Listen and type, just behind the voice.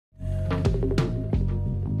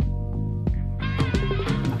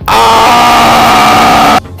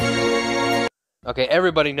Okay,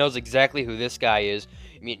 everybody knows exactly who this guy is.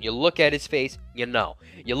 I mean, you look at his face, you know.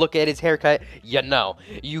 You look at his haircut, you know.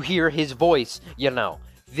 You hear his voice, you know.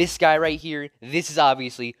 This guy right here, this is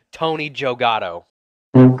obviously Tony Jogato.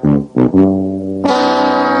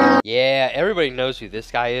 Yeah, everybody knows who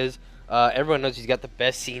this guy is. Everyone knows he's got the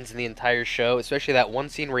best scenes in the entire show, especially that one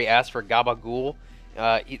scene where he asked for Gabagool.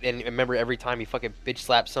 And remember every time he fucking bitch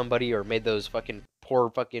slapped somebody or made those fucking poor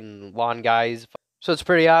fucking lawn guys. So it's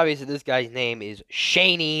pretty obvious that this guy's name is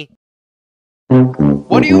Shaney.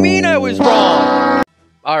 What do you mean I was wrong?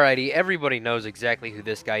 Alrighty, everybody knows exactly who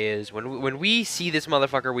this guy is. When we see this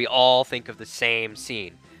motherfucker, we all think of the same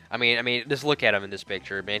scene. I mean, just look at him in this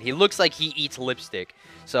picture, man. He looks like he eats lipstick.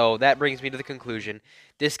 So that brings me to the conclusion.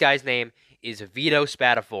 This guy's name is Vito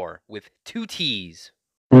Spatafor with 2 T's.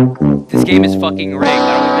 This game is fucking rigged.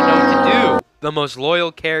 I don't even know what to do. The most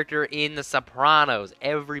loyal character in The Sopranos.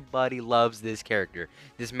 Everybody loves this character.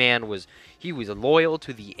 This man was loyal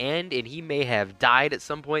to the end, and he may have died at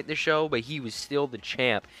some point in the show, but he was still the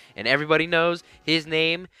champ. And everybody knows his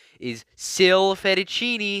name is Sil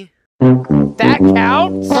Fettuccini. That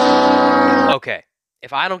counts? Okay,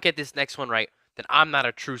 if I don't get this next one right, then I'm not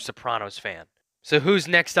a true Sopranos fan. So who's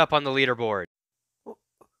next up on the leaderboard?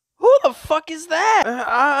 Who the fuck is that?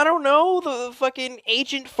 I don't know. The fucking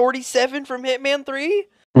Agent 47 from Hitman 3?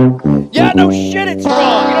 Yeah, no shit, it's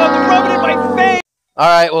wrong. You don't have to rub it in my face.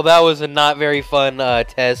 Alright, well, that was a not very fun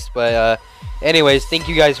test. But anyways, thank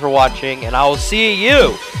you guys for watching. And I will see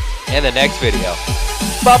you in the next video.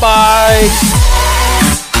 Bye-bye.